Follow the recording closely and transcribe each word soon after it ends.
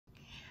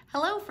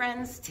Hello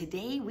friends,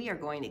 today we are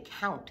going to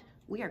count.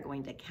 We are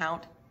going to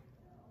count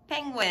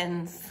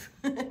penguins.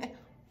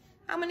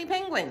 How many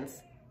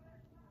penguins?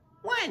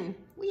 One.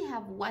 We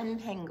have one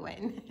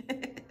penguin.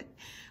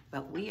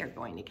 But we are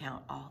going to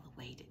count all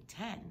the way to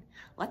 10.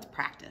 Let's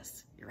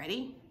practice. You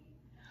ready?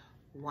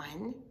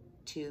 1,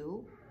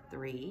 2,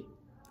 3,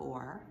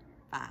 4,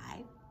 5,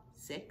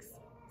 6,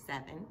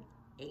 7,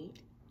 8,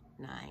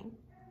 9,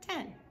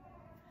 10.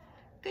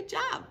 Good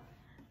job.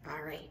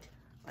 All right,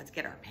 let's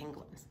get our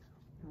penguins.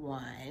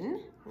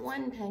 One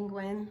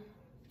penguin.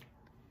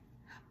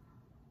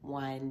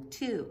 1,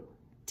 2,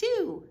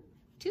 two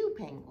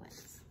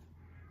penguins.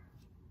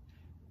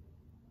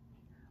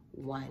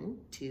 1,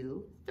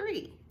 2,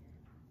 3,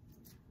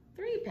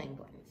 three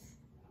penguins.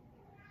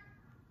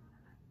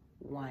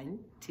 1,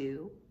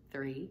 2,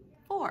 3,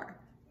 4,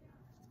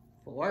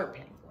 four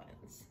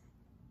penguins.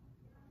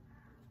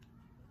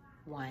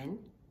 1,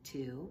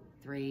 2,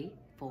 3,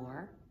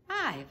 4,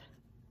 5,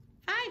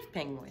 five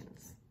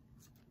penguins.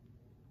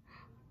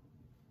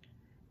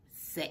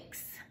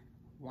 6.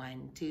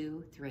 1,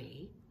 2,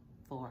 3,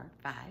 4,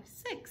 5,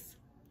 6.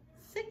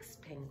 Six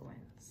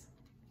penguins.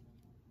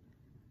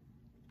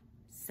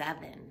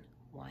 7.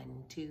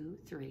 1, 2,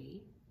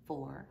 3,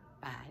 4,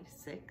 5,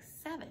 6,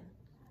 7.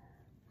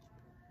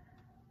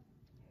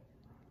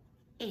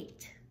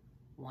 8.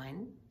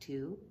 1,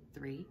 2,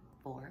 3,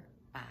 4,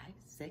 5,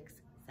 6,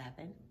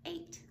 7,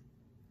 8.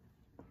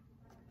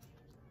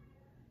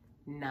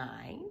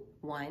 9.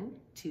 1,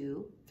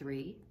 2,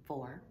 3,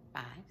 4,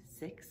 5,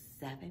 6,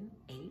 7,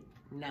 8,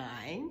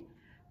 9.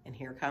 And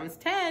here comes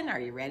 10. Are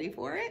you ready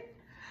for it?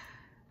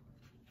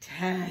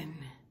 10.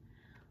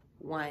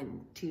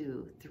 1,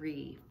 2,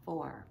 3,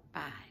 4,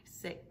 5,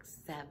 6,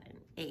 7,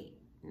 8,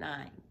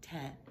 9,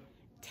 10.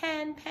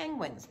 10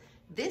 penguins.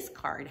 This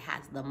card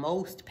has the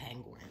most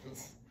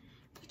penguins.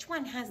 Which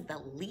one has the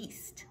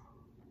least?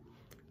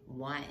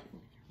 1.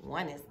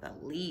 1 is the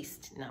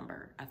least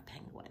number of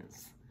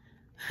penguins.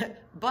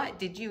 But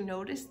did you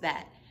notice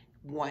that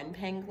one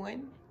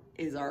penguin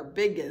is our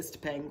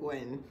biggest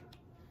penguin?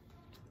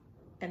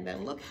 And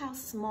then look how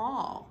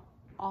small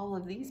all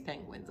of these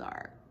penguins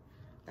are.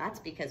 That's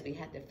because we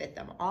had to fit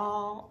them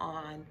all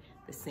on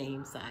the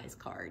same size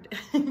card.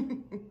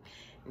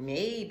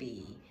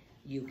 Maybe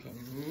you can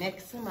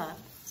mix them up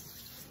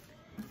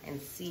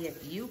and see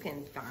if you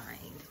can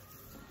find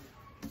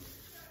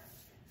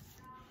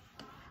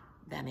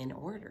them in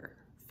order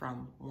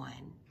from 1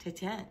 to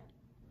 10.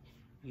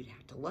 You'd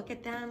have to look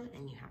at them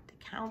and you have to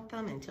count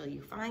them until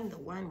you find the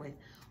one with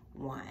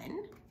 1.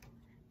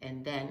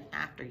 And then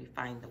after you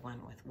find the one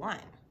with 1,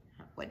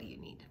 what do you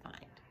need to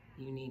find?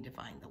 You need to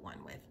find the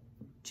one with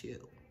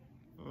 2.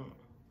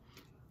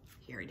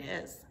 Here it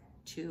is,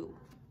 2.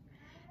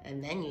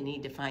 And then you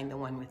need to find the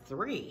one with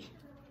 3.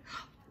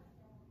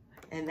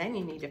 And then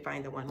you need to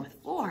find the one with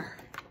 4.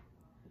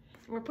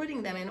 And we're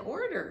putting them in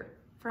order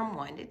from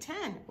 1 to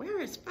 10. Where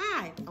is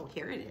 5? Oh,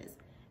 here it is.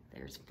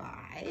 There's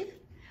 5,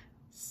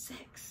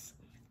 6.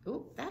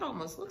 Ooh, that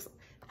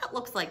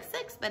looks like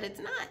 6, but it's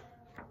not.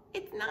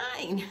 It's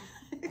 9.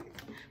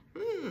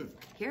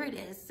 Here it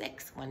is,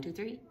 6. 1, 2,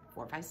 3,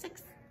 4, 5,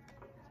 6.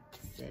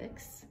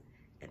 6,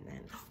 and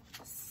then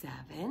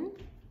 7,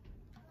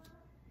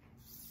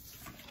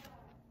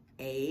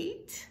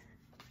 8,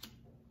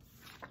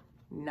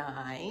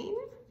 9,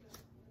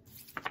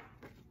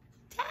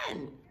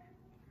 10.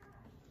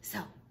 So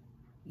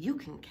you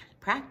can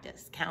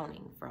practice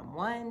counting from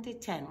 1 to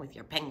 10 with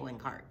your penguin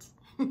cards.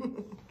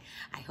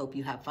 I hope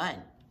you have fun.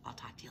 I'll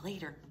talk to you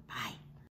later. Bye.